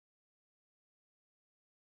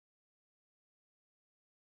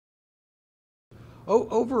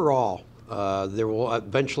Overall, there will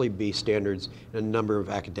eventually be standards in a number of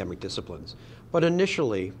academic disciplines. But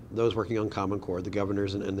initially, those working on Common Core, the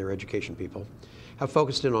governors and their education people, have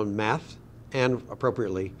focused in on math and,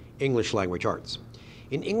 appropriately, English language arts.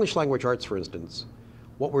 In English language arts, for instance,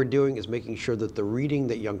 what we're doing is making sure that the reading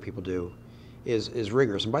that young people do is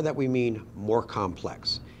rigorous. And by that we mean more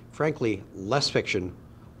complex. Frankly, less fiction,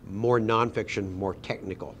 more nonfiction, more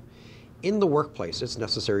technical. In the workplace, it's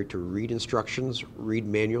necessary to read instructions, read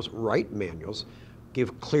manuals, write manuals,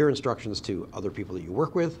 give clear instructions to other people that you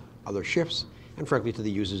work with, other shifts, and frankly to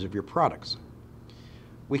the users of your products.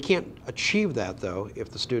 We can't achieve that, though, if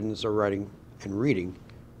the students are writing and reading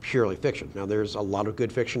purely fiction. Now, there's a lot of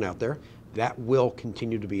good fiction out there. That will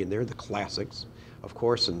continue to be in there, the classics, of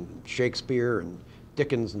course, and Shakespeare and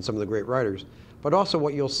Dickens and some of the great writers. But also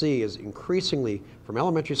what you'll see is increasingly from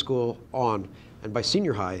elementary school on and by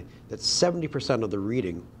senior high, that 70% of the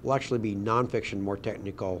reading will actually be nonfiction, more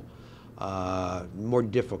technical, more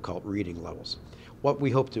difficult reading levels. What we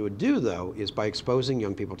hope to do, though, is by exposing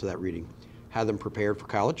young people to that reading, have them prepared for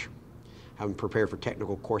college, have them prepared for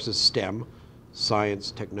technical courses, STEM, science,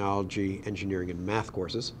 technology, engineering, and math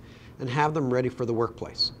courses, and have them ready for the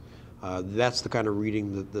workplace. That's the kind of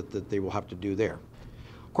reading that they will have to do there.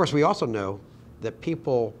 Of course, we also know that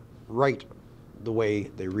people write the way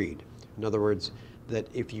they read. In other words, that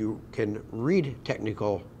if you can read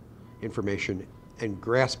technical information and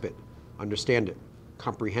grasp it, understand it,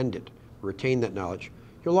 comprehend it, retain that knowledge,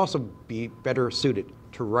 you'll also be better suited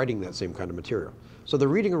to writing that same kind of material. So the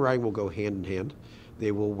reading and writing will go hand in hand.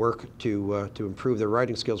 They will work to improve their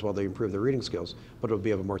writing skills while they improve their reading skills, but it'll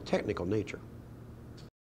be of a more technical nature.